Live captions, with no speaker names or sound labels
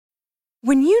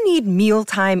When you need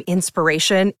mealtime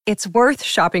inspiration, it's worth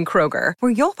shopping Kroger,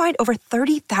 where you'll find over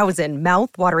 30,000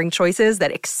 mouth-watering choices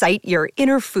that excite your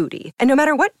inner foodie. And no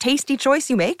matter what tasty choice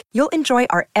you make, you'll enjoy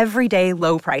our everyday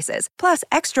low prices, plus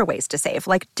extra ways to save,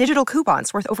 like digital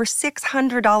coupons worth over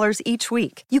 $600 each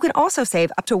week. You can also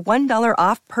save up to $1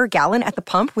 off per gallon at the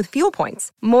pump with fuel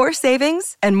points. More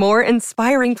savings and more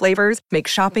inspiring flavors make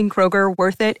shopping Kroger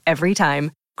worth it every time.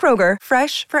 Kroger,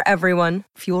 fresh for everyone.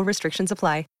 Fuel restrictions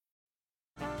apply.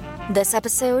 This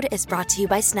episode is brought to you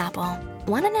by Snapple.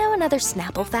 Want to know another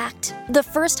Snapple fact? The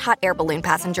first hot air balloon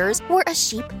passengers were a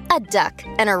sheep, a duck,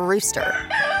 and a rooster.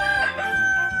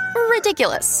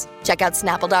 Ridiculous. Check out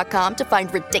Snapple.com to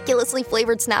find ridiculously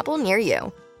flavored Snapple near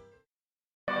you.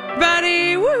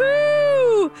 Buddy,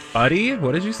 woohoo! Buddy,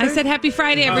 what did you say? I said happy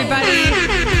Friday, everybody.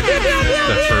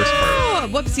 The first part.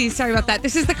 Whoopsie, sorry about that.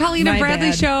 This is the Colleen and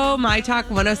Bradley Show, My Talk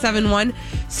 1071,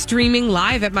 streaming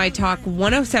live at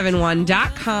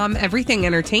MyTalk1071.com, everything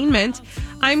entertainment.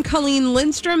 I'm Colleen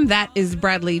Lindstrom. That is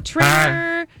Bradley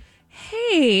Trainer.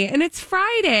 Hey, and it's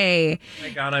Friday. Oh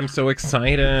my God, I'm so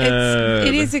excited.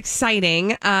 It is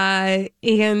exciting,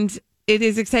 and it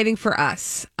is exciting for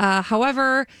us.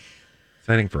 However...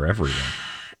 Exciting for everyone.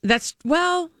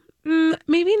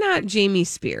 Maybe not Jamie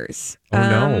Spears. Oh,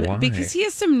 no, why? Because he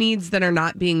has some needs that are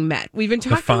not being met. We've been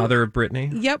talking... The father of Britney?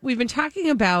 Yep, we've been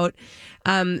talking about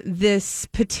this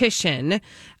petition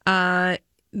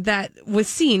that was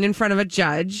seen in front of a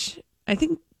judge, I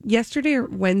think yesterday or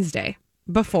Wednesday,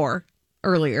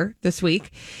 earlier this week,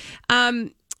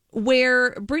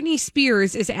 where Britney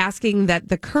Spears is asking that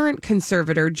the current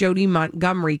conservator, Jody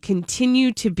Montgomery,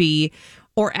 continue to be,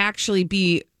 or actually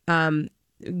be...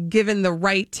 given the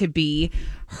right to be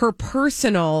her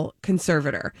personal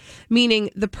conservator, meaning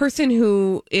the person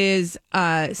who is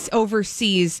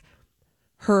oversees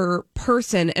her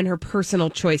person and her personal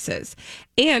choices.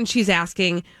 And she's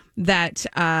asking that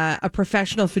a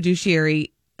professional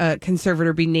fiduciary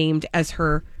conservator be named as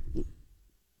her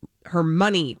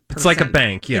money person. It's like a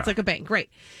bank, yeah. It's like a bank,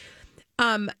 right.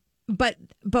 But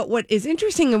what is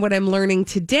interesting and what I'm learning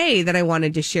today that I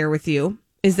wanted to share with you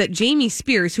is that Jamie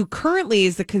Spears, who currently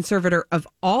is the conservator of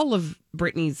all of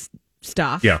Britney's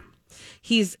stuff,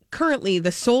 he's currently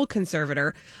the sole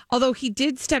conservator, although he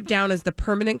did step down as the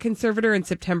permanent conservator in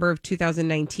September of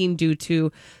 2019 due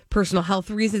to personal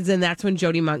health reasons, and that's when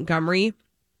Jody Montgomery...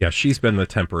 Yeah, she's been the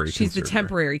temporary conservator. She's the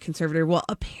temporary conservator. Well,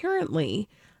 apparently,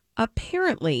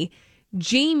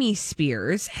 Jamie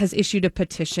Spears has issued a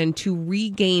petition to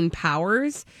regain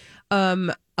powers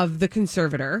of the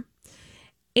conservator,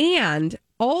 and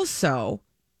also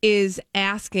is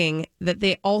asking that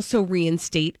they also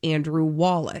reinstate Andrew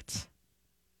Wallet.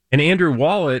 And Andrew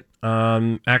Wallet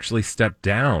actually stepped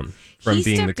down from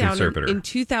being the conservator. In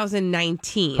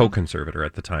 2019. Co-conservator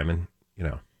at the time. And,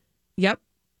 Yep.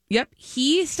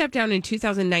 He stepped down in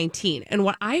 2019. And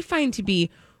what I find to be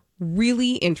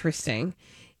really interesting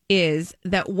is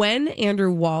that when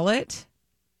Andrew Wallet...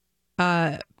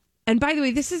 and by the way,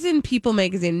 this is in People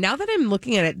magazine. Now that I'm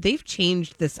looking at it, they've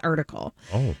changed this article.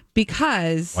 Oh.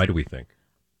 Because... Why do we think?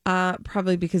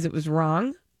 Probably because it was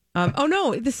wrong. Oh,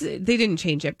 no, they didn't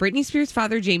change it. Britney Spears'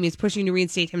 father, Jamie, is pushing to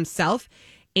reinstate himself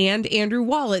and Andrew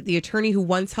Wallet, the attorney who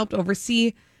once helped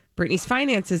oversee Britney's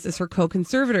finances, as her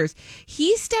co-conservators.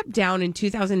 He stepped down in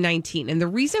 2019. And the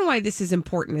reason why this is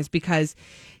important is because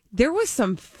there was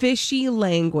some fishy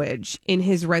language in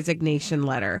his resignation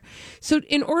letter. So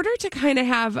in order to kind of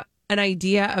have an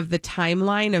idea of the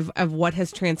timeline of what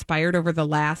has transpired over the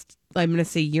last, I'm going to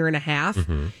say, year and a half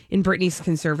in Britney's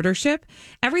conservatorship,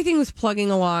 everything was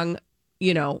plugging along,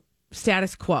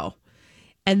 status quo.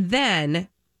 And then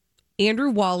Andrew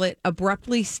Wallet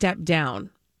abruptly stepped down.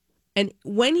 And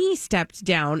when he stepped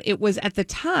down, it was at the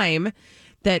time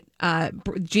that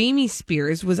Jamie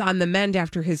Spears was on the mend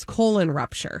after his colon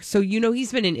rupture. So,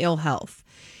 he's been in ill health.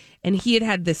 And he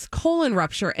had this colon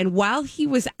rupture. And while he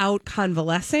was out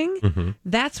convalescing,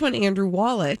 that's when Andrew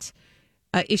Wallet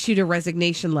issued a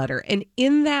resignation letter. And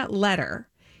in that letter,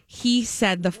 he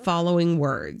said the following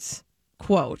words,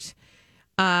 quote,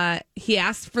 he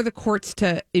asked for the courts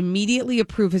to immediately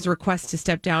approve his request to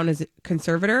step down as a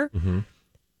conservator.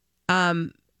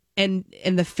 And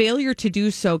the failure to do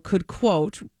so could,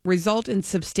 quote, result in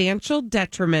substantial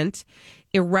detriment,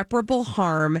 irreparable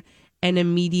harm, and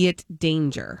immediate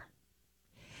danger.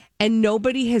 And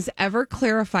nobody has ever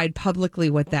clarified publicly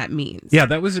what that means. Yeah,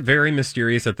 that was very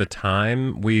mysterious at the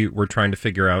time. We were trying to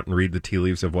figure out and read the tea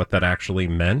leaves of what that actually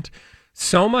meant.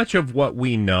 So much of what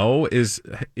we know is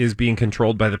being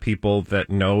controlled by the people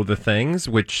that know the things,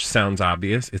 which sounds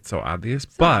obvious. It's so obvious.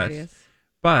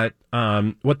 But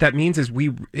what that means is we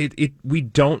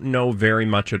don't know very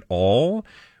much at all,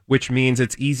 which means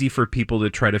it's easy for people to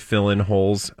try to fill in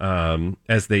holes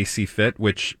as they see fit,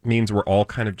 which means we're all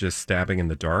kind of just stabbing in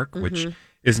the dark, which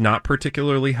is not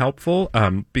particularly helpful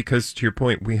because, to your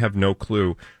point, we have no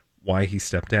clue why he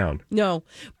stepped down. No,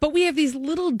 but we have these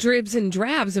little dribs and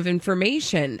drabs of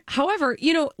information. However,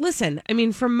 listen, I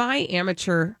mean, from my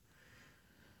amateur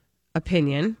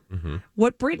opinion,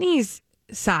 what Brittany's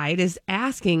side is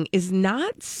asking is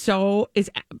not so, is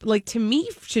like, to me,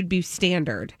 should be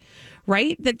standard,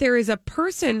 right? That there is a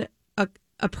person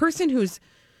who's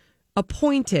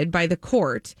appointed by the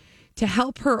court to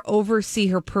help her oversee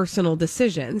her personal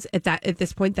decisions. At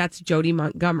this point, that's Jody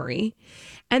Montgomery,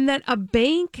 and that a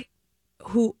bank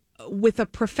who, with a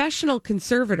professional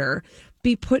conservator,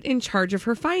 be put in charge of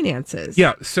her finances.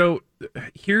 Yeah. So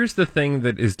here's the thing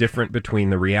that is different between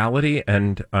the reality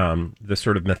and the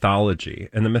sort of mythology.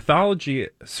 And the mythology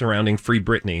surrounding Free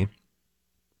Britney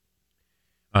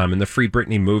and the Free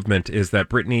Britney movement is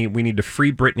that we need to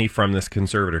free Britney from this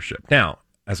conservatorship. Now,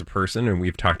 as a person, and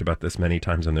we've talked about this many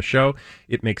times on the show,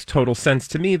 it makes total sense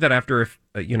to me that after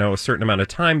a certain amount of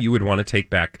time, you would want to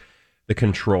take back the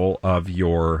control of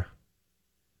your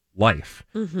life.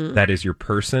 That is your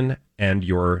person and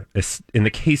in the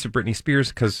case of Britney Spears,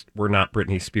 because we're not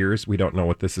Britney Spears, we don't know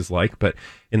what this is like, but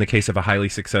in the case of a highly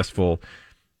successful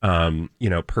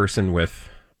person with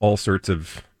all sorts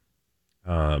of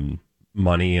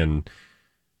money and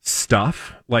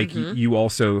stuff, like you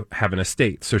also have an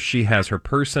estate. So she has her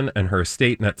person and her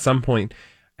estate, and at some point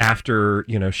after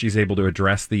she's able to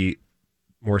address the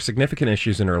more significant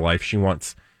issues in her life, she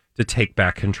wants to take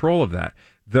back control of that.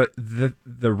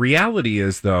 The reality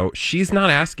is, though, she's not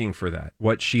asking for that.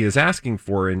 What she is asking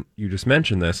for, and you just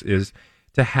mentioned this, is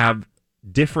to have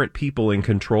different people in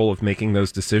control of making those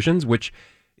decisions, which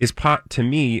is, to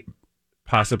me,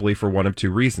 possibly for one of two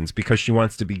reasons. Because she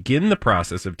wants to begin the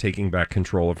process of taking back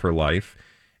control of her life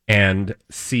and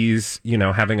sees,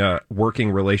 having a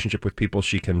working relationship with people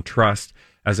she can trust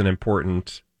as an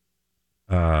important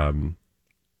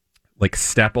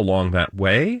step along that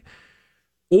way.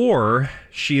 Or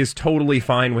she is totally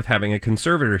fine with having a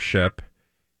conservatorship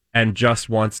and just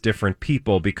wants different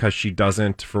people because she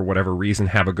doesn't, for whatever reason,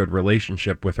 have a good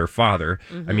relationship with her father.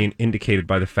 I mean, indicated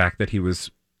by the fact that he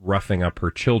was roughing up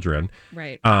her children,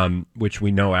 right? Which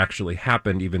we know actually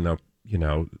happened, even though,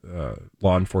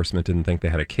 law enforcement didn't think they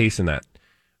had a case in that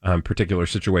particular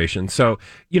situation. So,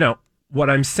 what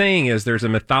I'm saying is there's a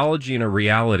mythology and a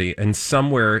reality, and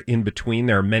somewhere in between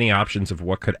there are many options of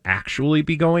what could actually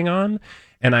be going on.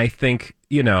 And I think,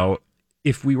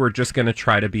 if we were just going to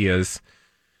try to be as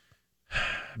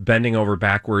bending over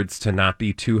backwards to not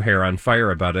be too hair on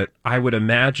fire about it, I would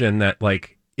imagine that,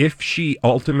 if she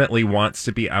ultimately wants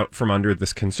to be out from under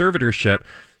this conservatorship,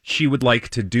 she would like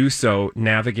to do so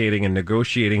navigating and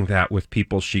negotiating that with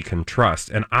people she can trust.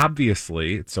 And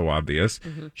obviously, it's so obvious,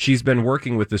 she's been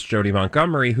working with this Jody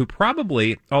Montgomery, who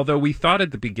probably, although we thought at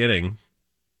the beginning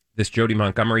this Jody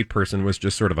Montgomery person was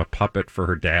just sort of a puppet for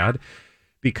her dad,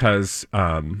 because,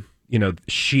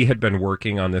 she had been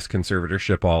working on this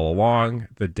conservatorship all along.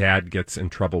 The dad gets in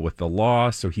trouble with the law,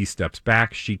 so he steps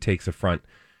back. She takes a front.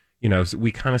 So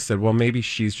we kind of said, well, maybe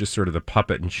she's just sort of the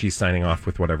puppet and she's signing off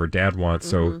with whatever dad wants.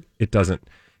 So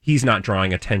he's not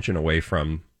drawing attention away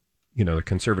from, the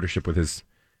conservatorship with his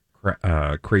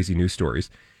crazy news stories.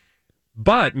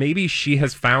 But maybe she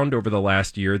has found over the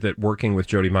last year that working with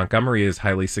Jody Montgomery is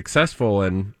highly successful,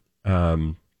 and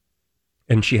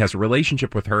she has a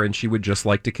relationship with her, and she would just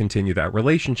like to continue that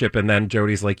relationship. And then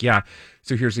Jody's like, yeah,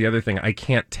 so here's the other thing. I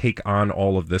can't take on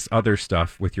all of this other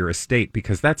stuff with your estate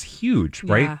because that's huge,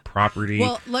 right? Yeah. Property,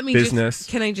 let me business.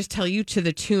 Can I just tell you, to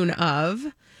the tune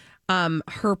of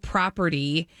her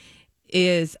property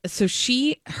is, so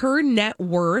her net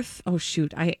worth, oh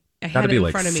shoot, I had it in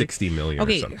front of me. $60 million.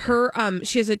 Okay, or something. her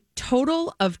she has a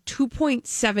total of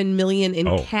 $2.7 million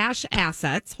in cash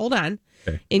assets. Hold on.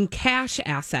 Okay. In cash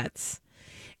assets.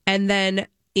 And then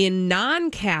in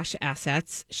non-cash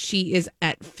assets, she is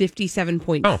at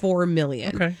 $57.4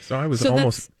 million. Okay, so I was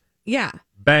almost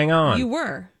bang on. You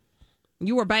were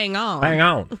bang on. Bang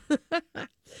on.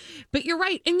 But you're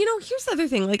right. And here's the other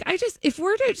thing. If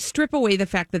we're to strip away the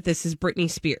fact that this is Britney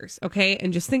Spears, okay,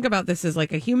 and just think about this as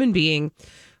like a human being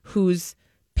whose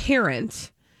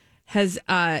parent has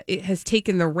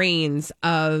taken the reins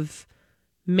of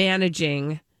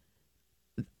managing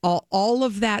all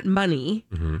of that money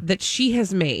that she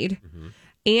has made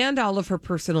and all of her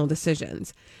personal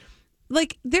decisions.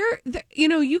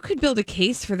 You could build a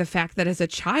case for the fact that as a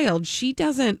child,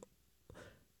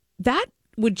 that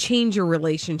would change your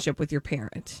relationship with your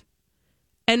parent.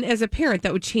 And as a parent,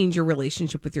 that would change your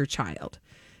relationship with your child.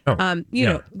 You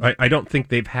know, I don't think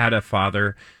they've had a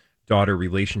father-daughter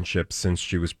relationship since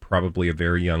she was probably a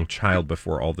very young child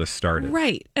before all this started.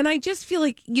 Right. And I just feel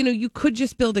like, you know, you could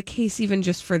just build a case even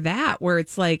just for that, where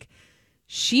it's like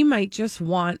she might just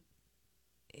want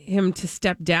him to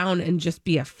step down and just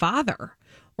be a father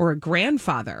or a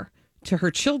grandfather to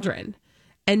her children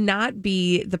and not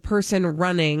be the person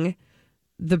running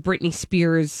the Britney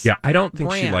Spears. Yeah, I don't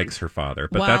think she brand. likes her father,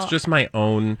 but Well, that's just my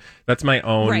own. That's my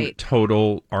own Right.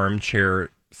 total armchair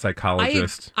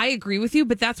psychologist. I agree with you,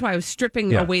 but that's why I was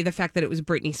stripping Yeah. away the fact that it was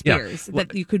Britney Yeah. Spears,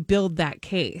 that you could build that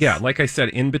case. Yeah, like I said,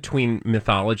 in between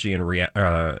mythology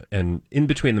and in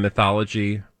between the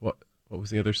mythology, what was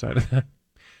the other side of that?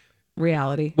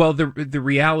 Reality. Well, the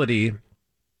reality,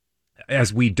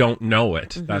 as we don't know it,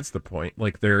 Mm-hmm. that's the point.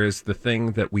 Like, there is the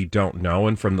thing that we don't know,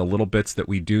 and from the little bits that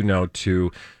we do know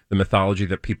to the mythology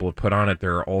that people have put on it,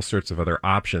 there are all sorts of other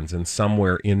options, and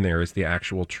somewhere in there is the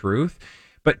actual truth.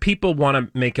 But people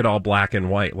want to make it all black and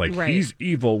white. Like, Right. he's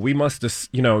evil. We must,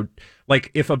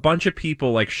 like, if a bunch of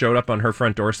people, like, showed up on her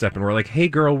front doorstep and were like, hey,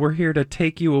 girl, we're here to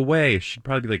take you away, she'd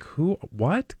probably be like, who?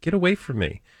 What? Get away from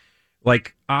me.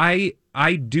 Like, I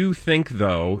do think,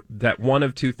 though, that one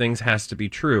of two things has to be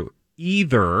true.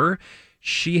 Either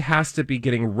she has to be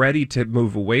getting ready to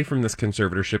move away from this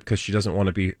conservatorship because she doesn't want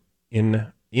to be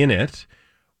in it,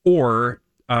 or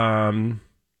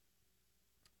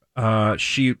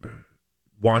she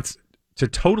wants to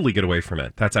totally get away from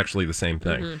it. That's actually the same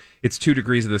thing. Mm-hmm. It's 2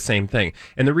 degrees of the same thing.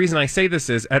 And the reason I say this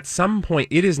is, at some point,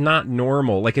 it is not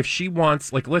normal. Like, if she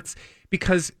wants, like,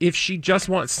 because if she just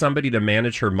wants somebody to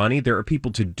manage her money, there are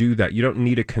people to do that. You don't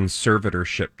need a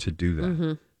conservatorship to do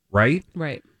that. Right?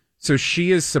 Right. So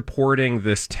she is supporting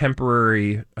this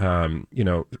temporary,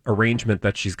 arrangement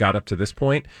that she's got up to this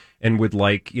point, and would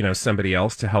like, somebody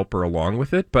else to help her along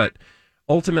with it. But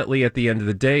ultimately, at the end of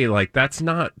the day, like, that's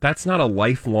not a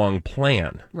lifelong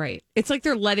plan. Right. It's like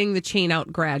they're letting the chain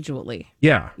out gradually.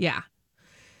 Yeah. Yeah.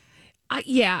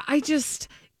 I just,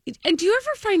 and do you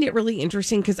ever find it really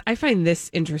interesting? Because I find this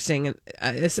interesting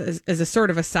as a sort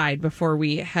of aside before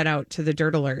we head out to the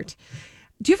Dirt Alert.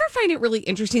 Do you ever find it really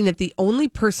interesting that the only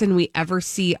person we ever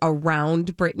see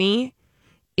around Britney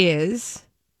is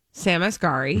Sam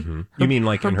Asghari? Mm-hmm. You mean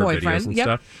like in her videos and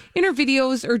stuff? In her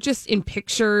videos or just in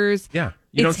pictures. Yeah.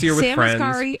 You don't see her with Sam friends.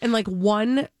 Asghari and like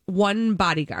one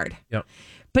bodyguard. Yep.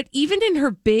 But even in her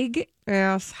big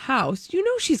ass house,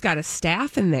 she's got a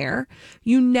staff in there.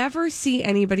 You never see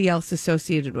anybody else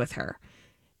associated with her.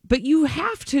 But you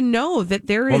have to know that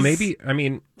there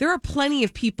are plenty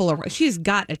of people around. She has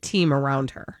got a team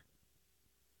around her.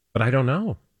 But I don't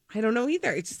know. I don't know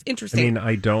either. It's just interesting.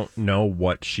 I don't know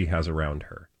what she has around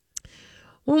her.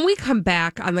 When we come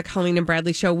back on the Colleen and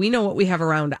Bradley show, we know what we have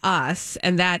around us,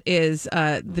 and that is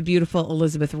the beautiful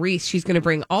Elizabeth Reese. She's going to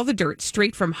bring all the dirt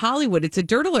straight from Hollywood. It's a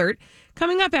Dirt Alert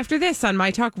coming up after this on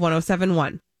My Talk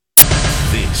 107.1.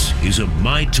 This is a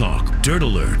My Talk Dirt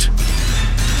Alert.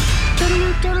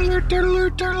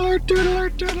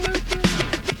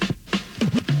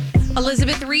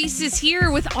 Elizabeth Reese is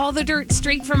here with all the dirt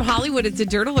straight from Hollywood. It's a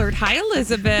Dirt Alert. Hi,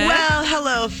 Elizabeth. Well,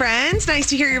 hello, friends. Nice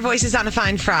to hear your voices on a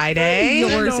fine Friday.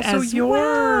 Yours as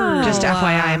well. Just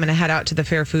FYI, I'm going to head out to the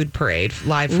Fair Food Parade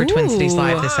live for Twin Cities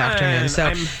Live this afternoon. So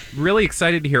I'm really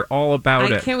excited to hear all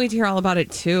about I it. can't wait to hear all about it,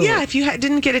 too. yeah, if you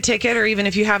didn't get a ticket, or even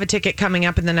if you have a ticket coming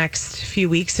up in the next few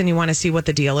weeks and you want to see what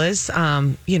the deal is,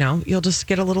 you'll just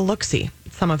get a little look-see.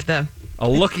 A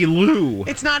looky-loo.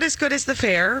 It's not as good as the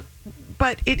fair,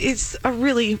 but it is a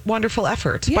really wonderful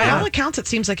effort. Yeah. By all accounts, it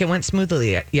seems like it went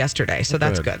smoothly yesterday, so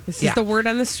that's good. This is the word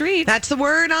on the street. That's the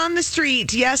word on the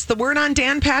street. Yes, the word on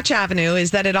Dan Patch Avenue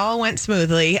is that it all went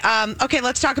smoothly. Okay,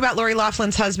 let's talk about Lori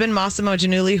Loughlin's husband, Massimo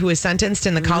Giannulli, who was sentenced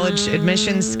in the college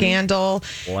admissions scandal.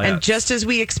 And just as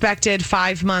we expected,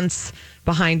 5 months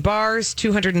behind bars,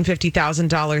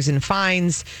 $250,000 in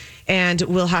fines, and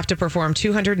will have to perform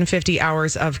 250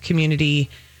 hours of community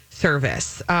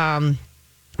service.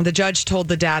 The judge told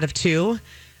the dad of two,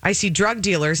 I see drug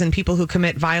dealers and people who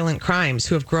commit violent crimes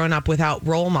who have grown up without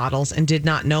role models and did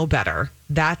not know better.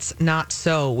 That's not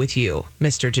so with you,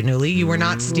 Mr. Giannulli. You were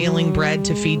not stealing bread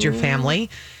to feed your family.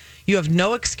 You have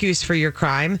no excuse for your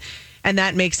crime, and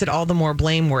that makes it all the more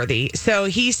blameworthy. So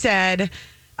he said,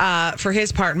 for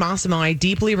his part, Massimo, I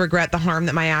deeply regret the harm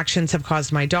that my actions have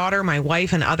caused my daughter, my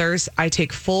wife, and others. I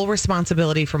take full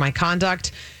responsibility for my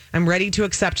conduct. I'm ready to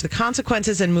accept the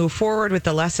consequences and move forward with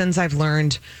the lessons I've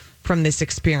learned from this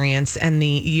experience. And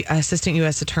the assistant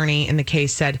U.S. attorney in the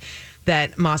case said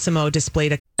that Massimo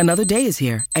displayed Another day is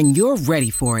here, and you're ready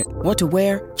for it. What to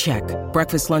wear? Check.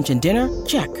 Breakfast, lunch, and dinner?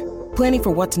 Check. Planning for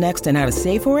what's next and how to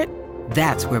save for it?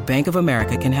 That's where Bank of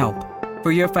America can help.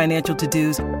 For your financial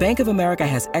to-dos, Bank of America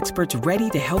has experts ready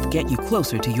to help get you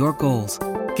closer to your goals.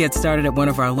 Get started at one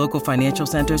of our local financial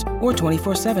centers or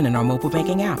 24/7 in our mobile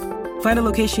banking app. Find a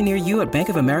location near you at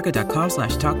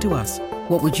bankofamerica.com/talktous.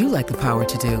 What would you like the power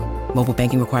to do? Mobile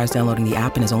banking requires downloading the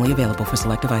app and is only available for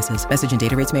select devices. Message and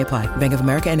data rates may apply. Bank of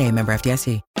America N.A., member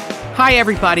FDIC. Hi,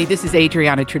 everybody. This is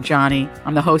Adriana Trajani.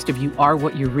 I'm the host of You Are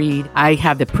What You Read. I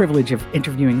have the privilege of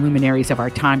interviewing luminaries of our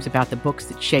times about the books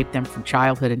that shaped them from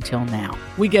childhood until now.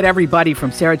 We get everybody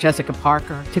from Sarah Jessica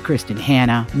Parker to Kristen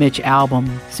Hanna, Mitch Albom,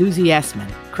 Susie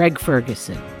Essman, Craig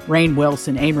Ferguson, Rainn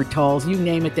Wilson, Amor Tolls, you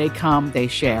name it, they come, they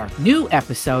share. New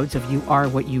episodes of You Are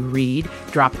What You Read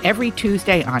drop every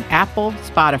Tuesday on Apple,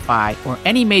 Spotify, or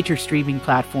any major streaming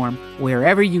platform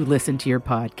wherever you listen to your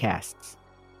podcasts.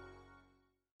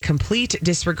 Complete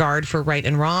disregard for right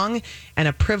and wrong and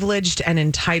a privileged and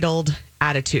entitled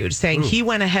attitude, saying he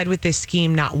went ahead with this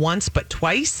scheme not once but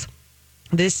twice.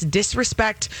 This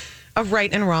disrespect of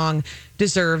right and wrong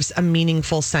deserves a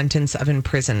meaningful sentence of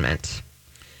imprisonment.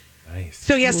 Nice.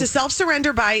 So he has to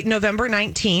self-surrender by November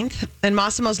 19th. And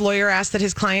Massimo's lawyer asked that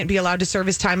his client be allowed to serve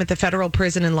his time at the federal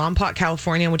prison in Lompoc,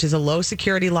 California, which is a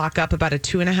low-security lockup about a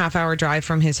 2.5-hour drive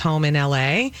from his home in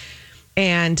L.A.,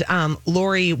 and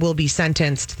Lori will be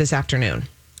sentenced this afternoon.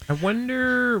 I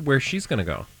wonder where she's going to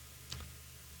go.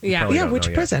 Yeah. Yeah,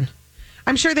 which prison?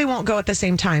 I'm sure they won't go at the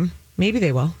same time. Maybe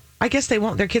they will. I guess they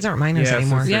won't. Their kids aren't minors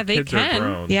anymore. Yeah, they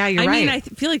can. Yeah, you're right. I mean, I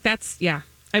feel like that's,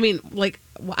 I mean, like,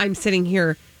 I'm sitting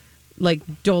here, like,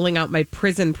 doling out my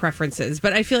prison preferences,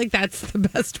 but I feel like that's the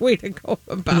best way to go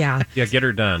about it. Yeah. Yeah, get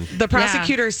her done. The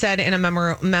prosecutor said in a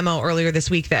memo earlier this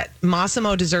week that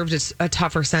Massimo deserved a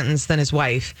tougher sentence than his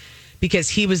wife, because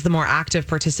he was the more active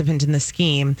participant in the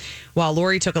scheme, while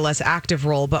Lori took a less active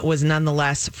role, but was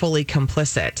nonetheless fully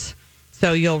complicit.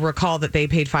 So you'll recall that they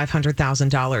paid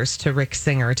 $500,000 to Rick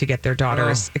Singer to get their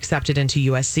daughters accepted into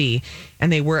USC,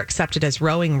 and they were accepted as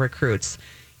rowing recruits,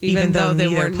 even though they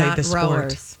were not the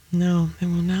rowers. Sport. No, they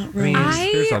were not rowers.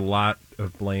 There's a lot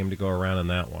of blame to go around in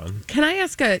that one. Can I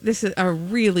ask this is a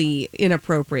really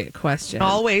inappropriate question?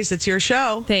 Always, it's your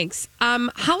show. Thanks.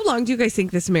 How long do you guys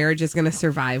think this marriage is going to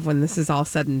survive when this is all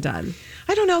said and done?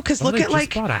 I don't know, because look at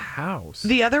just bought a house.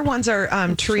 The other ones are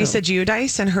Teresa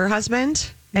Giudice and her husband,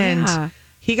 and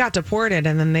he got deported,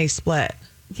 and then they split.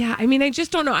 Yeah, I mean, I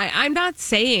just don't know. I'm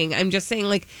just saying,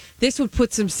 like, this would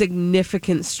put some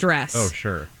significant stress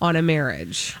on a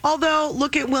marriage. Although,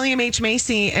 look at William H.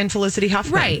 Macy and Felicity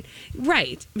Huffman.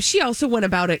 Right. She also went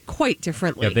about it quite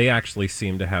differently. Yeah, they actually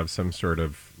seem to have some sort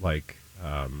of, like,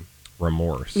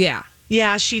 remorse. Yeah.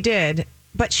 Yeah, she did.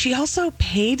 But she also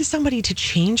paid somebody to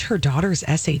change her daughter's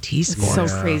SAT score.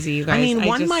 So crazy, you guys. I mean,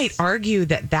 one might argue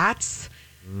that that's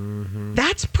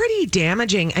pretty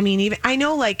damaging. I mean, even I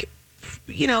know, like,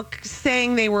 you know,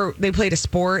 saying they played a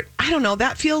sport, I don't know,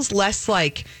 that feels less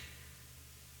like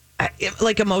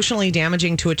emotionally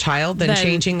damaging to a child than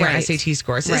changing their SAT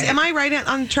scores. Am I right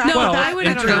on track? No, with that? I would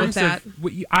agree with that.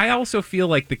 I also feel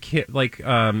like the kid, like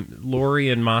Lori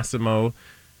and Massimo,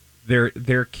 their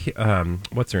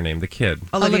what's her name? The kid,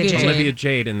 Olivia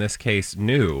Jade, in this case,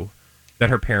 knew that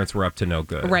her parents were up to no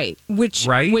good. Right. Which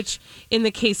in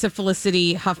the case of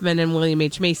Felicity Huffman and William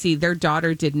H. Macy, their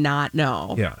daughter did not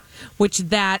know. Yeah.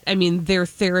 Their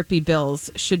therapy bills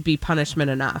should be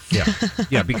punishment enough. Yeah.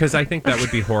 Yeah, because I think that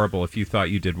would be horrible if you thought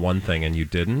you did one thing and you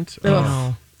didn't.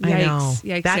 Oh, I know.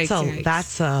 Yikes,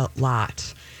 that's a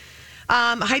lot.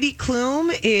 Heidi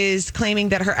Klum is claiming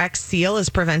that her ex Seal is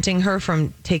preventing her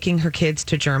from taking her kids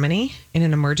to Germany in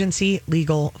an emergency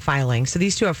legal filing. So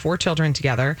these two have 4 children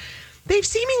together. They've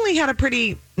seemingly had a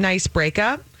pretty nice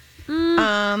breakup.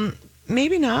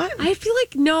 Maybe not. I feel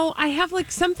like, no, I have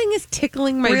like something is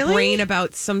tickling my brain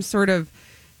about some sort of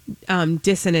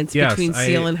dissonance between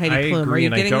Seal and Heidi Klum. Agree, Are you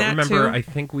getting that remember, too? I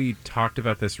think we talked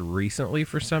about this recently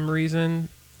for some reason.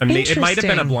 I mean, it might have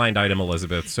been a blind item,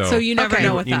 Elizabeth. So you never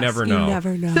know with us. You never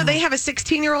know. So they have a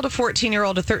 16-year-old, a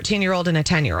 14-year-old, a 13-year-old, and a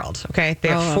 10-year-old. Okay, they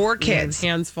have 4 kids.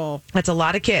 Hands full. That's a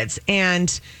lot of kids.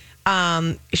 And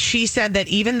she said that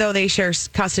even though they share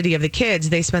custody of the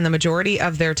kids, they spend the majority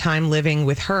of their time living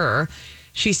with her.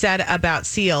 She said about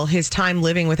Seal, his time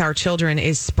living with our children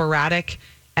is sporadic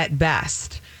at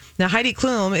best. Now, Heidi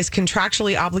Klum is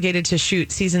contractually obligated to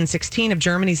shoot season 16 of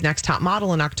Germany's Next Top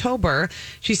Model in October.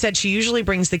 She said she usually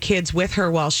brings the kids with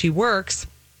her while she works,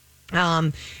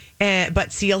 but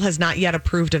Seal has not yet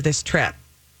approved of this trip.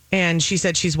 And she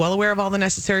said she's well aware of all the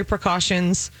necessary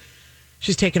precautions.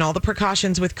 She's taken all the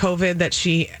precautions with COVID that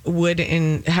she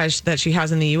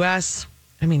has in the U.S.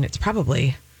 I mean, it's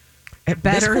probably at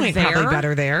this point probably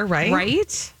better there, right?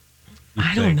 Right?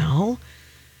 I don't know.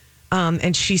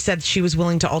 And she said she was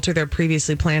willing to alter their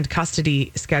previously planned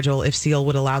custody schedule if Seal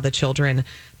would allow the children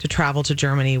to travel to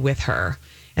Germany with her.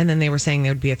 And then they were saying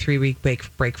there would be a 3-week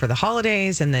break for the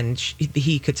holidays, and then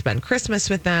he could spend Christmas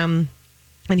with them.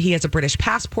 And he has a British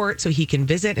passport, so he can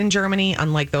visit in Germany,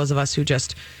 unlike those of us who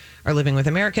just are living with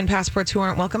American passports who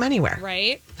aren't welcome anywhere.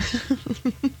 Right?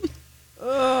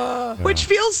 Which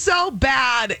feels so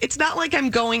bad. It's not like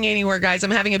I'm going anywhere, guys. I'm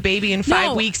having a baby in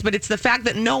 5 weeks, but it's the fact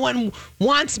that no one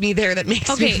wants me there that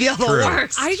makes me feel the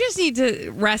worst. I just need to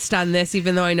rest on this,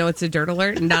 even though I know it's a dirt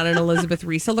alert and not an Elizabeth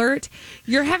Reese alert.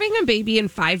 You're having a baby in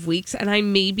 5 weeks, and I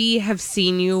maybe have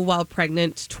seen you while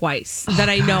pregnant twice that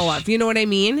I know of. You know what I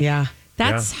mean? Yeah.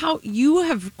 That's how you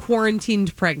have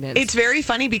quarantined pregnant. It's very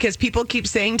funny because people keep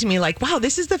saying to me, like, wow,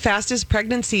 this is the fastest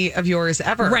pregnancy of yours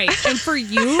ever. Right. And for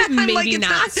you, maybe like,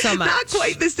 not so much. Not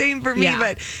quite the same for me,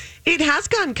 but it has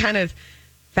gone kind of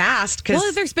fast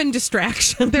because there's been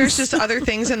distractions. There's just other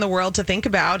things in the world to think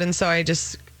about. And so I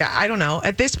don't know.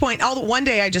 At this point, one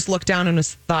day I just looked down and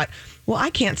thought, well,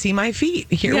 I can't see my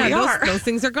feet. Here we are. Those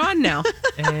things are gone now.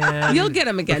 And you'll get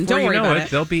them again. Don't worry about it.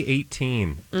 They'll be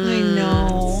 18. I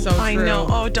know. So true. I know.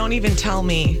 Oh, don't even tell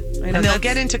me. And they'll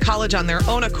get into college on their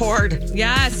own accord.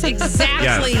 Yes,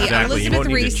 exactly. Yes, exactly. Elizabeth you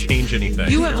won't Reese, need to change anything.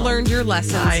 you have learned your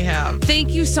lessons. I have. Thank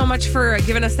you so much for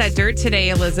giving us that dirt today,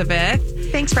 Elizabeth.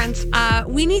 Thanks, friends.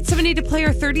 We need somebody to play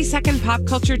our 30-second pop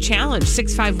culture challenge.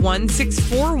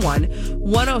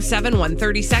 651-641-1071.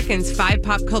 30 seconds, 5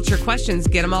 pop culture questions.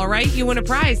 Get them all right, you win a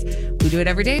prize. We do it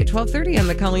every day at 12:30 on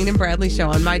the Colleen and Bradley Show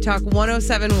on My Talk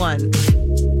 1071.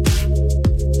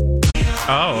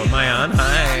 Oh, am I on?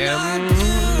 Hi.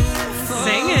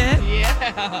 Sing it.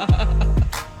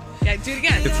 Yeah, do it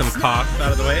again. Get some cough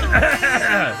out of the way.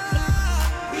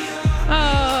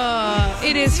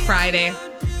 It is Friday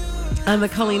on the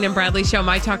Colleen and Bradley Show,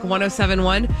 My Talk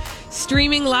 1071.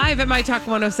 Streaming live at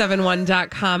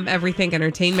MyTalk1071.com. Everything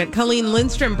Entertainment. Colleen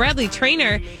Lindstrom, Bradley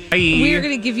Trainer. Hi. We are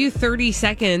going to give you 30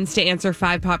 seconds to answer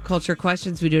 5 pop culture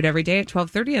questions. We do it every day at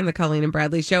 12:30 on the Colleen and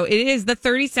Bradley Show. It is the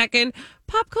 30-second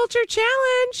pop culture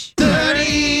challenge.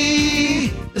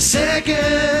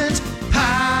 30-second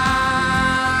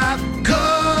pop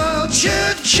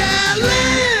culture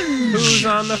challenge. Who's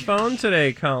on the phone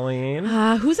today, Colleen?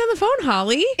 Who's on the phone,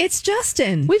 Holly? It's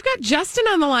Justin. We've got Justin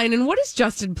on the line. And what is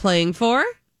Justin playing for?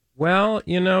 Well,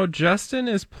 Justin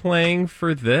is playing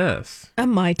for this. A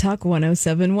My Talk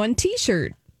 1071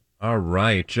 t-shirt. All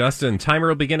right, Justin, timer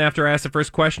will begin after I ask the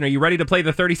first question. Are you ready to play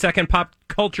the 30-second pop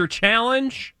culture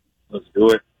challenge? Let's do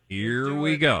it. Here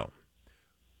we go.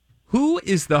 Who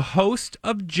is the host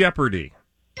of Jeopardy?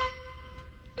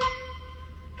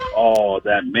 Oh,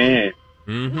 that man.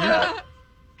 Mm-hmm.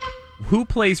 Who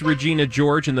plays Regina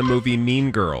George in the movie Mean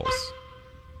Girls?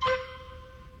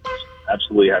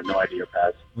 Absolutely have no idea,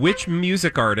 Pat. Which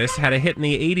music artist had a hit in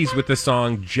the 80s with the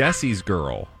song Jesse's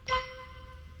Girl?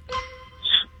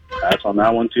 Pass on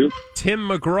that one, too. Tim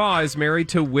McGraw is married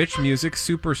to which music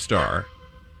superstar?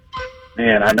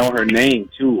 Man, I know her name,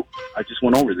 too. I just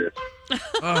went over this.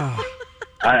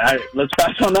 Let's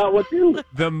pass on that one, too.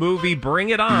 The movie Bring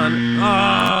It On.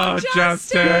 Oh,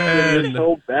 Justin.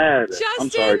 So bad. Justin, I'm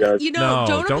sorry, guys.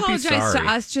 Don't apologize to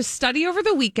us. Just study over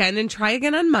the weekend and try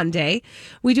again on Monday.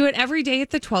 We do it every day at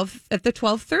the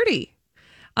 12:30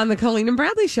 on the Colleen and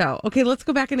Bradley Show. Okay, let's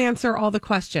go back and answer all the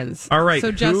questions. All right.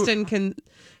 So Justin can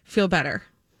feel better.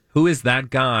 Who is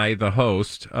that guy, the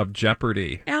host of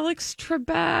Jeopardy? Alex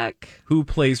Trebek. Who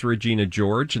plays Regina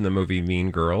George in the movie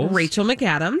Mean Girls? Rachel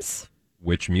McAdams.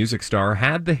 Which music star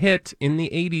had the hit in the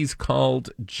 80s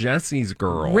called Jesse's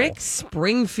Girl? Rick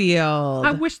Springfield.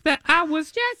 I wish that I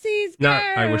was Jesse's girl. Not,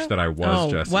 I wish that I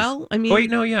was Jesse's. Well, I mean... Wait,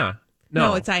 no, yeah.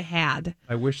 No, it's I had.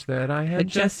 I wish that I had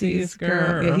Jesse's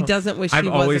girl. Yeah, he doesn't wish he was a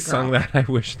girl. I've always sung that. I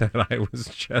wish that I was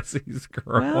Jesse's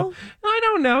girl. Well, I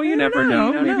don't know. You never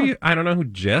know. Maybe I don't know who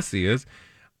Jesse is.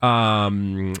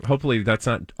 Hopefully that's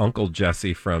not Uncle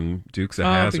Jesse from Dukes of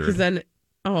Hazzard. Because then...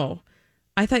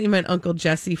 I thought you meant Uncle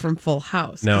Jesse from Full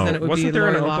House. No, then it would wasn't be there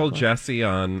an Lori Uncle Loughlin. Jesse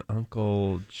on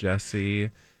Uncle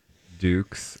Jesse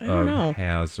Dukes of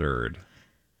Hazzard?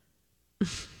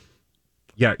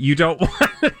 Yeah, you don't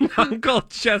want Uncle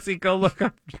Jesse. Go look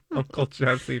up Uncle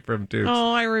Jesse from Dukes.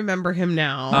 Oh, I remember him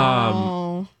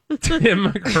now.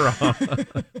 Tim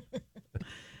McGraw.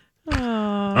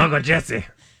 Uncle Jesse.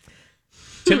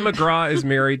 Tim McGraw is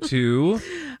married to...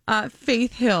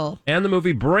 Faith Hill. And the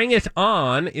movie Bring It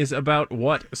On is about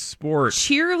what sport?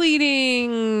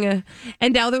 Cheerleading.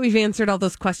 And now that we've answered all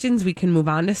those questions, we can move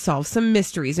on to solve some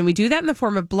mysteries. And we do that in the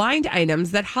form of blind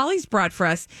items that Holly's brought for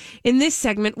us. In this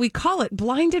segment, we call it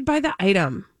Blinded by the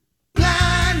Item.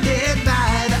 Blinded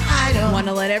by the item. want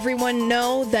to let everyone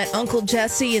know that Uncle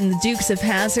Jesse in The Dukes of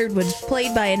Hazzard was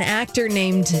played by an actor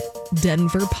named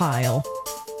Denver Pyle.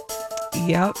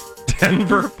 Yep.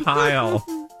 Denver Pyle.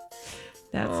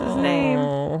 That's his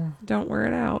name. Don't wear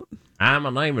it out. My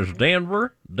name is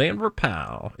Denver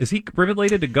Pyle. Is he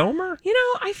related to Gomer? You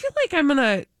know, I feel like I'm going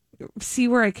to see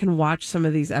where I can watch some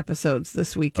of these episodes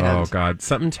this weekend. Oh, God.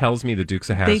 Something tells me the Dukes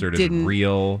of Hazzard is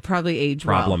real probably age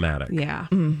problematic. Well. Yeah.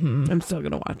 I'm still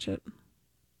going to watch it.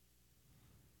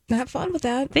 Have fun with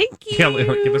that. Thank you.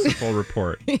 Yeah, give us a full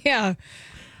report. Yeah.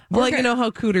 I'll let you know how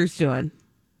Cooter's doing.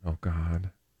 Oh, God.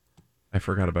 I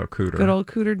forgot about Cooter. Good old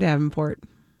Cooter Davenport.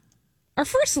 Our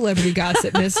first celebrity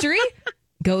gossip mystery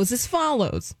goes as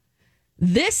follows.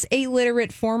 This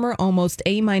illiterate former almost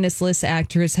A-minus list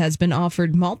actress has been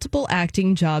offered multiple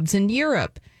acting jobs in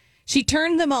Europe. She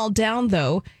turned them all down,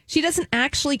 though. She doesn't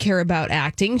actually care about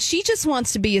acting. She just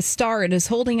wants to be a star and is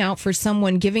holding out for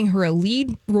someone giving her a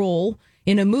lead role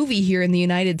in a movie here in the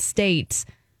United States.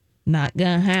 Not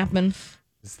gonna happen.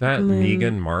 Is that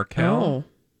Meghan Markle?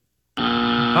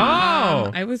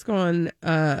 Oh. I was going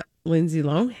Lindsay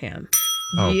Lohan.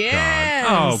 Oh, Yes.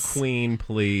 God. Oh, Queen,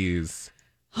 please.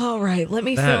 All right, let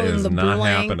me That fill in is the not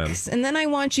blanks. happening. And then I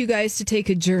want you guys to take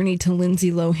a journey to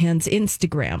Lindsay Lohan's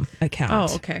Instagram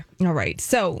account. Oh, okay. All right.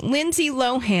 So Lindsay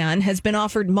Lohan has been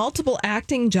offered multiple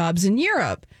acting jobs in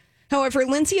Europe. However,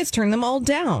 Lindsay has turned them all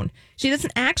down. She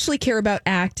doesn't actually care about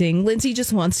acting. Lindsay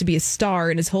just wants to be a star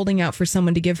and is holding out for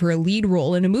someone to give her a lead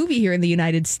role in a movie here in the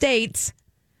United States.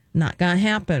 Not gonna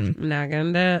happen. Not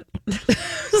gonna do it.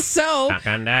 So Not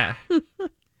on that.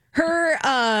 her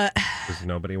Because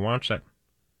nobody wants it.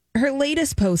 her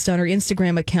latest post on her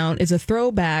Instagram account is a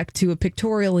throwback to a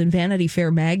pictorial in Vanity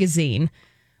Fair magazine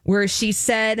where she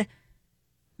said,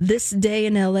 "This day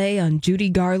in LA on Judy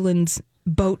Garland's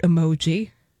boat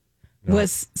emoji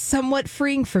was somewhat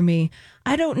freeing for me.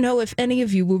 I don't know if any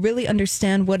of you will really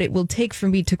understand what it will take for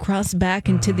me to cross back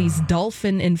into these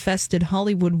dolphin-infested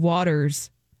Hollywood waters."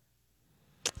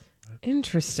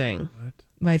 Interesting.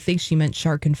 I think she meant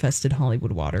shark-infested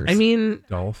Hollywood waters. I mean,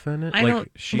 Dolphin? I Like,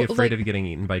 don't- she well, afraid like, of getting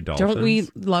eaten by dolphins? don't we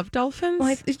love dolphins?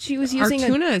 Well, she was Our using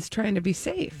tuna is trying to be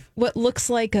safe. what looks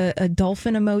like a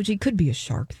dolphin emoji. Could be a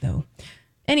shark, though.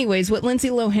 Anyways, what Lindsay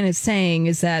Lohan is saying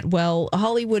is that, well,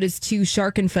 Hollywood is too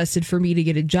shark infested for me to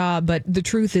get a job, but the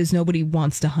truth is nobody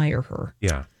wants to hire her.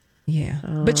 Yeah. Yeah.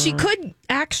 But she could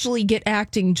actually get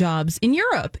acting jobs in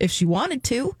Europe if she wanted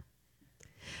to.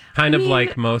 Kind of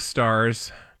like most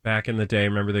stars back in the day.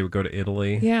 Remember, they would go to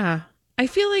Italy? Yeah. I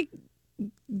feel like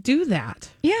do that.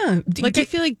 Yeah. Like, I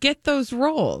feel like get those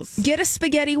roles. Get a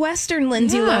spaghetti western,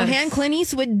 Lindsay Yes. Lohan. Clint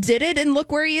Eastwood did it, and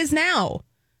look where he is now.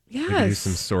 They could do Yes.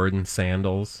 some sword and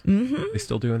sandals. Mm-hmm. They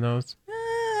still doing those?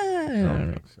 I I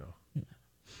don't think so.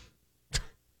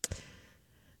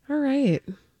 All right.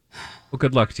 Well,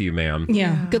 good luck to you, ma'am.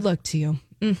 Yeah. Good luck to you.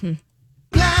 Mm-hmm.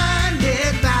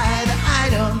 Blinded by the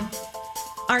item.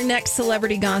 Our next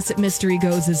celebrity gossip mystery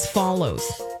goes as follows.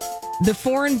 The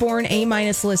foreign-born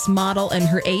A-minus list model and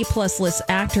her A-plus list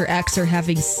actor ex are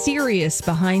having serious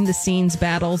behind-the-scenes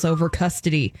battles over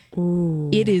custody. Ooh.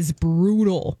 It is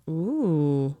brutal.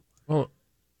 Ooh. Well,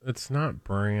 it's not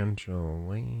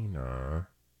Brangelina.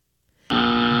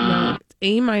 No, it's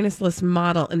A- list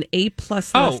model, an A+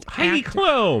 list. Oh, Heidi actor.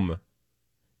 Klum.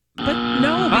 But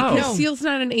no, because No. Seal's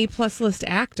not an A+ list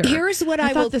actor. Here's what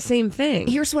I thought will- the same thing.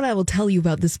 Here's what I will tell you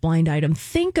about this blind item.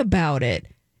 Think about it.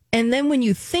 And then when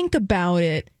you think about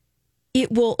it, it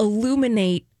will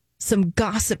illuminate some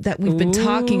gossip that we've been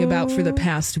talking about for the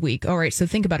past week. All right, so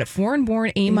think about it.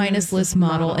 Foreign-born A- list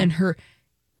model and her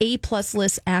A+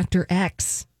 list actor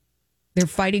ex. They're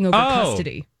fighting over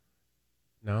custody.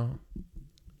 No.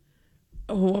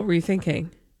 Oh, what were you thinking?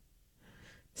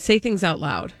 Say things out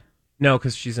loud. No,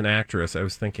 because she's an actress. I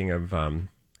was thinking of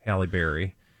Halle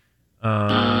Berry.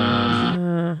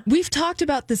 We've talked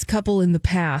about this couple in the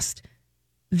past.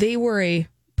 They were a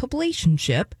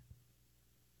publicationship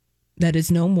that is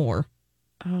no more.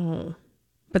 Oh.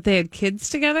 But they had kids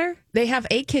together? They have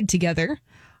a kid together.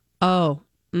 Oh.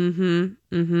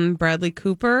 Bradley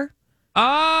Cooper.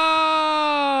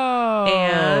 Oh!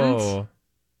 And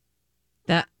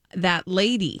that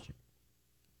lady.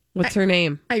 What's her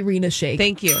name? Irina Shayk.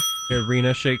 Thank you.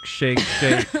 Irina Shake.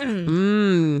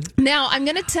 Now, I'm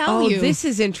going to tell you. This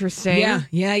is interesting.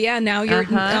 Yeah. Now you're...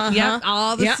 Yep,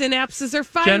 all the synapses are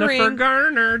firing.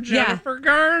 Jennifer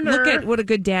Garner. Look at what a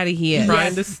good daddy he is.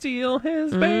 Trying to steal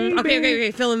his baby.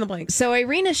 Okay. Fill in the blanks. So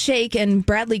Irina Shayk and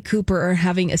Bradley Cooper are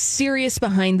having a serious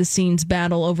behind-the-scenes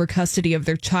battle over custody of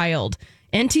their child.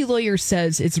 NT Lawyer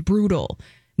says it's brutal.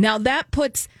 Now, that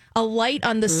puts a light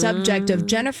on the subject of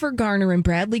Jennifer Garner and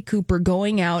Bradley Cooper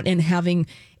going out and having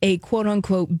a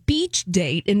quote-unquote beach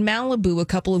date in Malibu a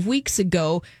couple of weeks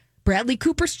ago. Bradley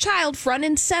Cooper's child front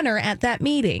and center at that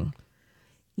meeting.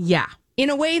 Yeah.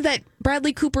 In a way that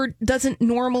Bradley Cooper doesn't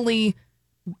normally...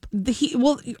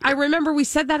 I remember we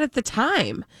said that at the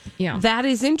time. Yeah. That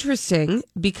is interesting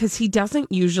because he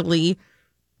doesn't usually...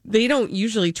 They don't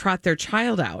usually trot their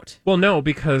child out. Well, no,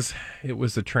 because it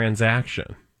was a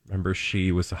transaction. Remember,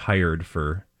 she was hired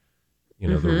for,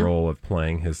 the role of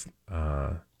playing his.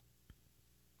 Were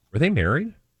they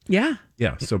married? Yeah.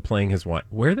 Yeah. So playing his wife.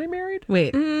 Were they married?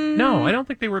 Wait. No, I don't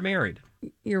think they were married.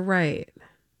 You're right.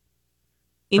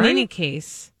 In Right? any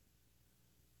case,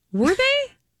 were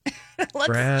they?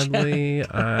 Bradley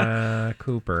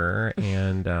Cooper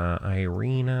and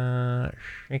Irina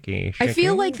Shaky. I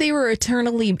feel like they were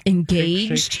eternally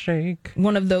engaged. Shake.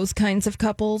 One of those kinds of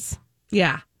couples.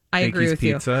 Yeah, I agree with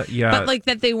Pizza. you. Yeah, but like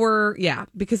that they were,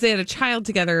 because they had a child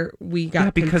together. We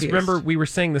got because confused. remember we were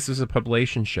saying this was a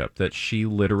publicationship that she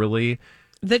literally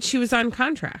that she was on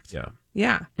contract.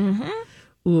 Yeah.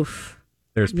 Mm-hmm. Oof.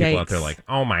 There's people out Yikes. there like,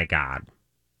 oh my god,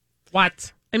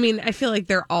 what? I mean, I feel like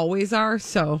there always are.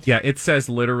 So yeah, it says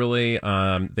literally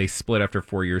they split after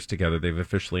 4 years together. They've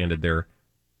officially ended their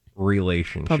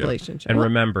relationship. And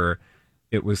remember,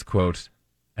 it was, quote,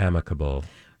 amicable.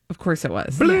 Of course it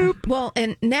was. Bloop. Well,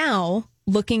 and now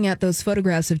looking at those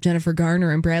photographs of Jennifer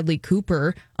Garner and Bradley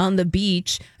Cooper on the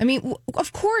beach, I mean,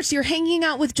 of course, you're hanging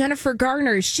out with Jennifer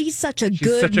Garner. She's such a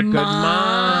good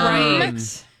mom.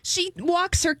 Right. She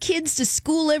walks her kids to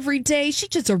school every day. She's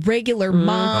just a regular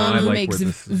mom who makes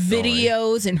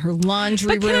videos in her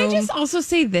laundry room. Can I just also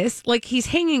say this? Like, he's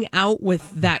hanging out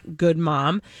with that good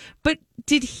mom, but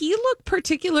did he look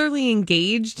particularly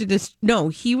engaged in this? No,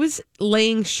 he was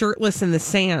laying shirtless in the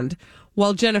sand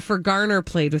while Jennifer Garner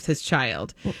played with his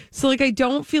child. So, like, I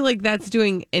don't feel like that's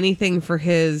doing anything for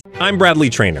his... I'm Bradley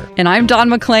Trainer. And I'm Don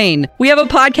McClain. We have a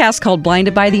podcast called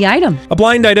Blinded by the Item. A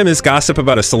blind item is gossip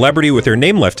about a celebrity with their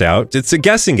name left out. It's a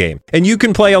guessing game, and you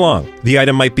can play along. The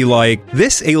item might be like,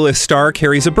 this A-list star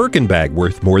carries a Birkin bag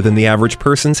worth more than the average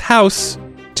person's house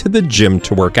to the gym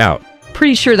to work out.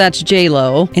 Pretty sure that's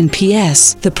J-Lo. And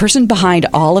P.S. the person behind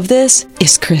all of this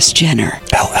is Kris Jenner,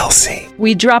 LLC.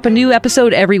 We drop a new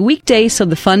episode every weekday so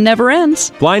the fun never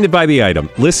ends. Blinded by the Item.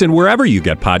 Listen wherever you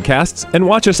get podcasts and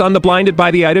watch us on the Blinded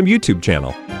by the Item YouTube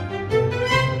channel.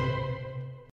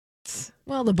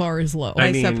 Well, the bar is low.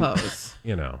 I suppose.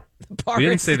 We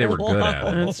didn't say they were good at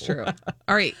it. That's true.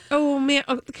 All right. Oh, man.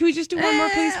 Oh, can we just do one more,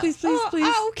 please?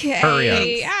 Okay. Hurry up.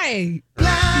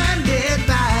 Blinded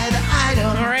by the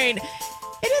item. All right.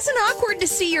 It isn't awkward to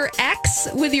see your ex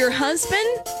with your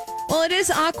husband. Well, it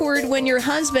is awkward when your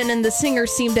husband and the singer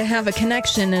seem to have a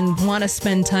connection and want to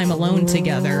spend time alone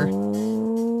together.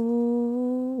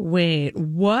 Wait,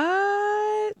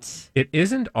 what? It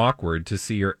isn't awkward to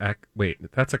see your ex. Wait,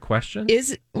 that's a question?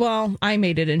 Well, I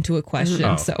made it into a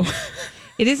question, so.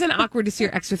 It isn't awkward to see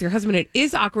your ex with your husband. It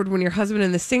is awkward when your husband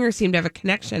and the singer seem to have a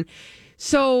connection.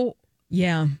 So,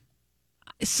 yeah.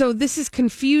 So this is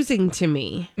confusing to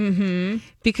me. Mm-hmm.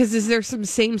 Because is there some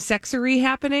same-sexery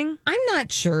happening? I'm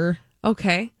not sure.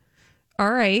 Okay.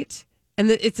 All right. And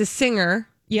it's a singer.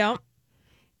 Yep.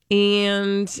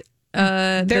 And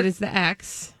that is the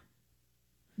ex.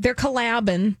 They're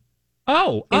collabing.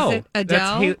 Oh, is it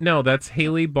Adele? That's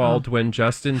Haley Baldwin,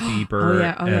 Justin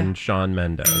Bieber, and Shawn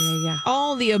Mendes. Yeah.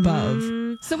 All the above.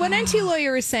 So when NT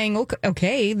Lawyer is saying,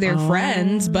 okay, they're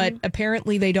friends, but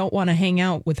apparently they don't want to hang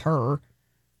out with her,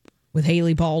 with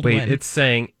Haley Baldwin. Wait, it's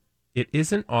saying it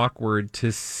isn't awkward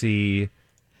to see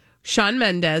Shawn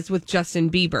Mendes with Justin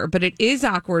Bieber, but it is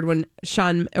awkward when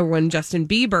Justin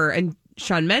Bieber and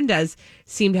Shawn Mendes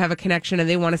seem to have a connection and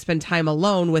they want to spend time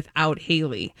alone without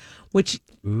Haley, which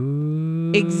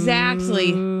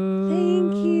exactly.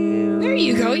 Thank you. There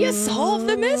you go. You solved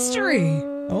the mystery.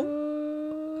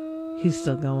 Oh, he's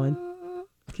still going.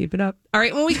 Keep it up. All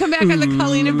right. When we come back on the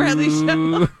Colleen and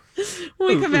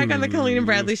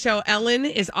Bradley show, Ellen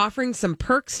is offering some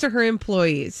perks to her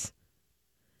employees.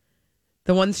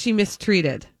 The ones she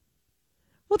mistreated.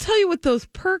 We'll tell you what those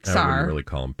perks I are. wouldn't really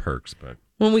call them perks, but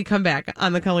when we come back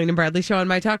on the Colleen and Bradley show on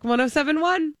My Talk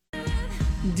 107.1.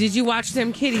 Did you watch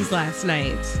them kitties last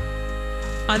night?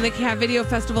 On the Cat Video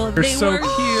Festival. They're so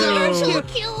cute. So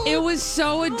cute. It was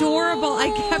so adorable. I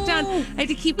had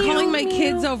to keep calling my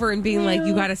kids over and being like,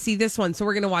 you got to see this one. So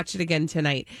we're going to watch it again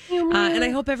tonight. And I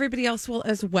hope everybody else will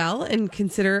as well. And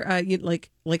consider,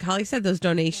 like Holly said, those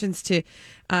donations to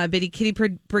Bitty Kitty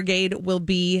Brigade will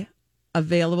be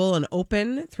available and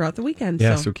open throughout the weekend.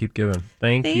 Yeah, so keep giving.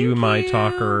 Thank you, my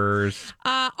talkers.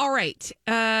 All right.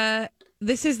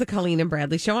 this is the Colleen and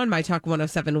Bradley Show on My Talk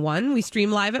 1071. We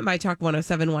stream live at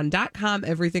MyTalk1071.com.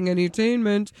 Everything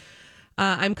Entertainment.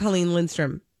 I'm Colleen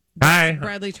Lindstrom. Hi.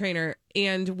 Bradley Trainer.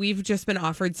 And we've just been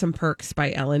offered some perks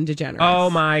by Ellen DeGeneres. Oh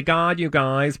my God, you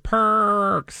guys.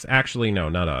 Perks. Actually, no,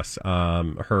 not us.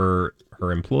 Her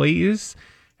employees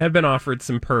have been offered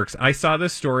some perks. I saw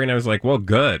this story and I was like, well,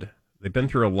 good. They've been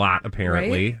through a lot,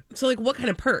 apparently. Right? So, like, what kind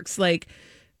of perks? Like,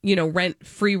 you know,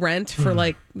 free rent for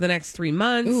like the next 3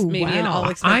 months, maybe an all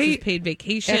expenses paid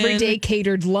vacation, everyday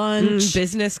catered lunch,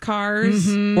 business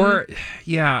cars, or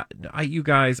you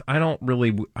guys, I don't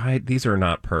really. These are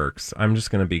not perks. I'm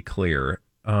just going to be clear.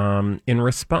 In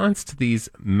response to these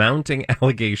mounting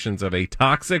allegations of a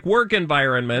toxic work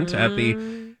environment at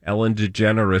the Ellen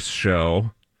DeGeneres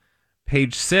show,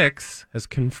 Page 6 has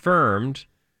confirmed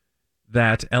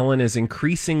that Ellen is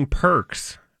increasing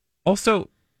perks. Also,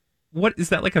 what is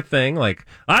that, like a thing? Like,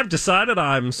 I've decided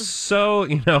I'm so,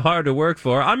 hard to work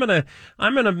for. I'm gonna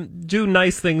do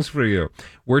nice things for you.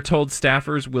 We're told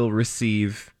staffers will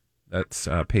receive. That's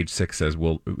Page 6 says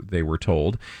they were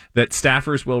told that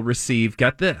staffers will receive,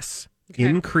 get this,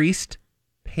 increased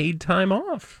paid time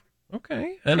off.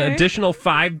 Okay. An additional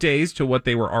 5 days to what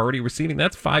they were already receiving.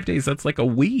 That's 5 days. That's like a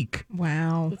week.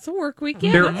 Wow. It's a work week.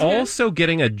 Yeah, they're also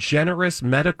getting a generous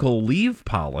medical leave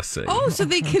policy. Oh, so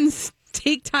they can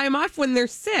take time off when they're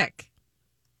sick.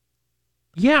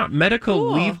 Yeah,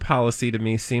 medical leave policy to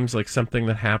me seems like something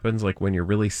that happens like when you're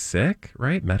really sick,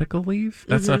 right? Medical leave?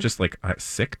 That's not just like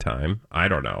sick time. I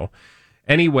don't know.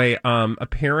 Anyway,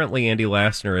 apparently Andy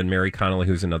Lassner and Mary Connolly,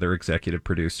 who's another executive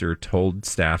producer, told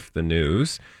staff the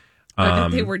news.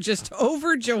 They were just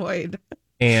overjoyed.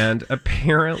 And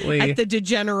apparently at the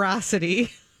degenerosity.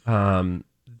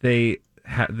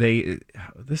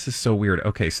 This is so weird.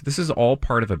 Okay, so this is all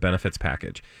part of a benefits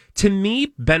package. To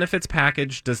me, benefits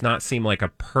package does not seem like a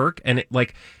perk, and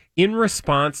in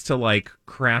response to like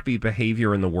crappy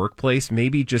behavior in the workplace,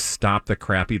 maybe just stop the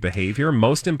crappy behavior.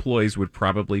 Most employees would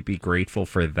probably be grateful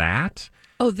for that.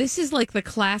 Oh, this is like the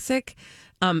classic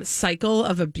cycle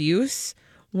of abuse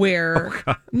where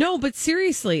no, but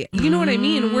seriously, you know what I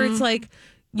mean? Where it's like,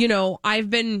 I've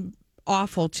been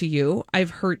awful to you. I've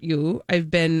hurt you. I've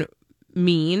been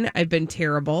mean. I've been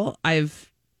terrible. And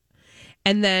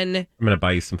then I'm going to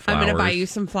buy you some flowers. I'm going to buy you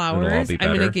some flowers. I'm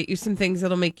going to get you some things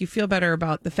that'll make you feel better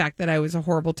about the fact that I was a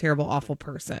horrible, terrible, awful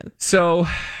person. So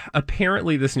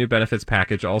apparently this new benefits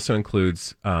package also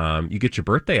includes you get your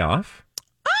birthday off.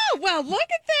 Oh, well, look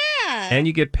at that. And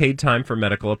you get paid time for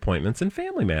medical appointments and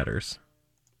family matters.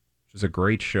 Which is a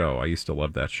great show. I used to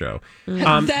love that show. Wait,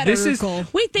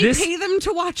 they pay them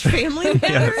to watch Family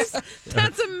Matters?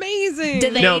 That's amazing.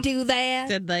 Did they do that?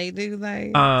 Did they do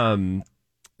that?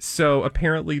 So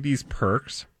apparently these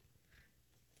perks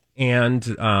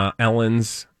and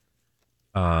Ellen's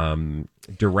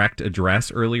direct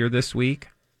address earlier this week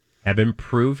have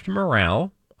improved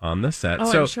morale on the set.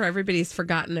 Oh, so, I'm sure everybody's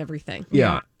forgotten everything.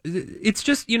 Yeah. It's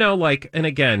just, and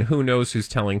again, who knows who's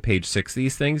telling Page 6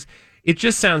 these things? It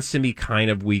just sounds to me kind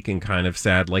of weak and kind of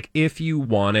sad. Like, if you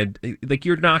wanted,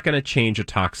 you're not going to change a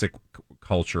toxic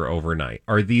culture overnight.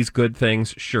 Are these good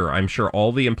things? Sure. I'm sure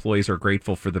all the employees are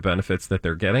grateful for the benefits that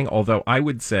they're getting. Although I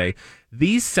would say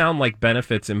these sound like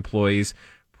benefits employees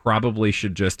probably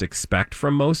should just expect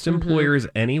from most employers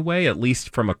anyway, at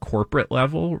least from a corporate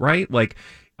level, right? Like,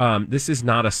 this is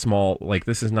not a small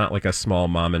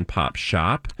mom and pop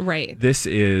shop. Right. This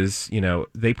is,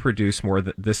 they produce more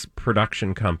than this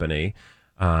production company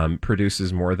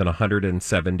produces more than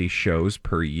 170 shows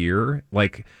per year.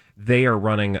 Like, they are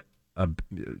running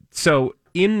so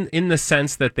in the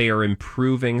sense that they are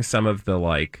improving some of the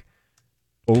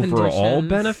overall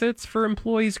benefits for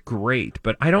employees, great.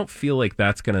 But I don't feel like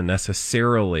that's going to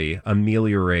necessarily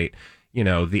ameliorate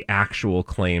the actual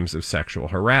claims of sexual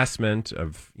harassment,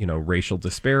 of, racial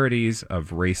disparities, of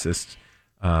racist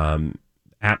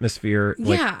atmosphere.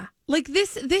 Like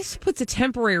this puts a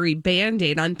temporary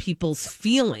Band-Aid on people's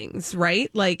feelings, right?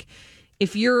 Like,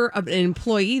 if you're an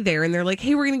employee there and they're like,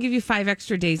 hey, we're going to give you 5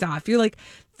 extra days off. You're like,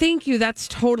 thank you. That's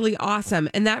totally awesome.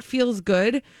 And that feels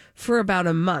good for about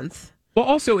a month. Well,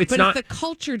 also, if the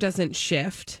culture doesn't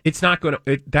shift, it's not going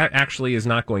to. That actually is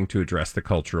not going to address the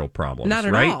cultural problems, not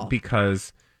at right? all.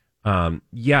 Because,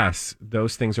 yes,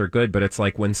 those things are good, but it's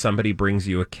like when somebody brings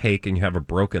you a cake and you have a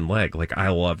broken leg. Like, I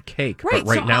love cake, right? But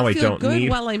right so now I'll feel I don't good need.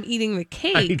 While I'm eating the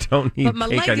cake, I don't need. But my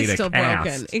cake, leg I is need still a cast.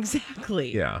 broken.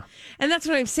 Exactly. Yeah. And that's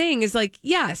what I'm saying is like,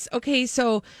 yes, okay,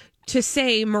 so to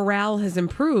say morale has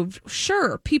improved,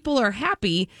 sure, people are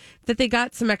happy that they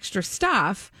got some extra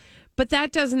stuff, but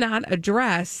that does not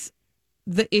address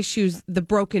the issues, the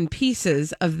broken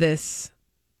pieces of this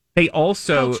They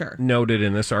also Culture. noted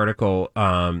in this article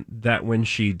that when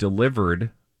she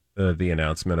delivered the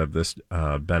announcement of this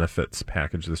benefits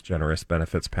package, this generous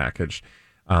benefits package,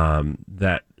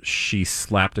 that she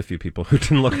slapped a few people who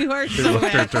didn't look, You are who so looked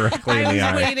her bad. directly in I the was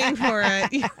eye. waiting for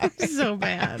it. You're so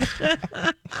bad.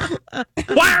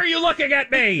 Why are you looking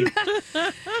at me?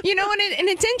 You know, and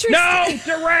it's interesting. No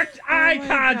direct eye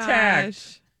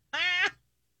contact.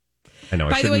 I know. I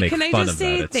By the shouldn't way, make can I fun just of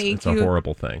say that. thank It's you? a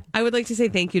horrible thing. I would like to say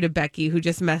thank you to Becky, who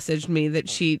just messaged me that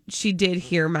she did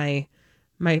hear my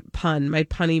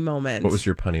punny moment. What was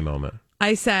your punny moment?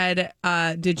 I said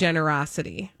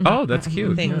degenerosity. Oh, that's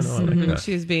cute. Thanks. Yeah, no, I like that.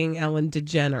 She was being Ellen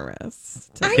DeGeneres.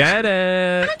 Get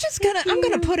it. I'm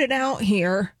gonna put it out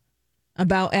here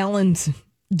about Ellen's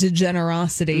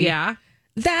degenerosity. Yeah.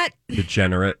 That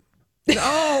Degenerate.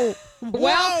 Oh,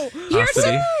 well, here's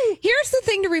Osity. the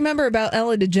thing to remember about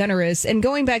Ellen DeGeneres, and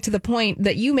going back to the point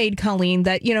that you made, Colleen,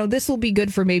 that, you know, this will be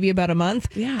good for maybe about a month.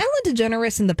 Yeah. Ellen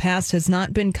DeGeneres in the past has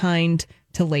not been kind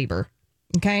to labor.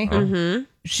 Okay. Mm-hmm.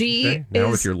 She Okay. Now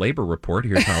is. with your labor report,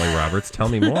 here's Holly Roberts. Tell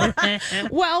me more.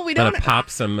 Well, we Gonna don't. pop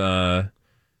some.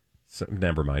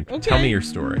 Never mind. Okay. Tell me your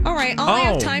story. All right, all I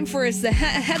have time for is the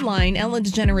headline: Ellen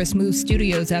DeGeneres moves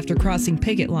studios after crossing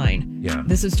picket line. Yeah.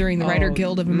 This is during the Writer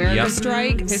Guild of America Yep.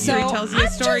 strike. History tells you a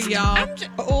story,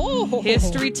 y'all.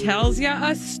 History tells you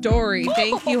a story.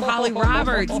 Thank you, Holly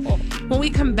Roberts. When we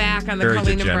come back on the Very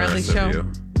Colleen and Bradley degenerate show,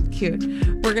 of cute,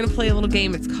 we're going to play a little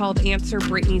game. It's called Answer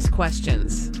Brittany's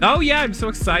Questions. Oh yeah, I'm so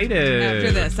excited.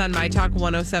 After this on My Talk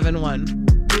 1071.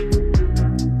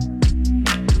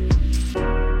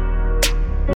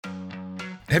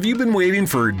 Have you been waiting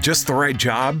for just the right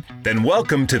job? Then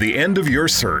welcome to the end of your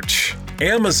search.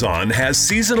 Amazon has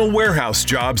seasonal warehouse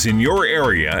jobs in your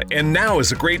area, and now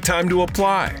is a great time to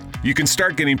apply. You can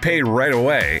start getting paid right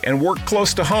away and work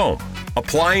close to home.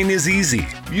 Applying is easy.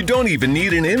 You don't even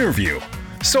need an interview.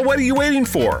 So what are you waiting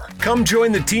for? Come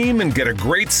join the team and get a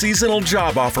great seasonal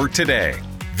job offer today.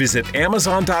 Visit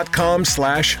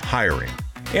Amazon.com/hiring.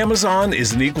 Amazon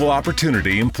is an equal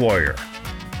opportunity employer.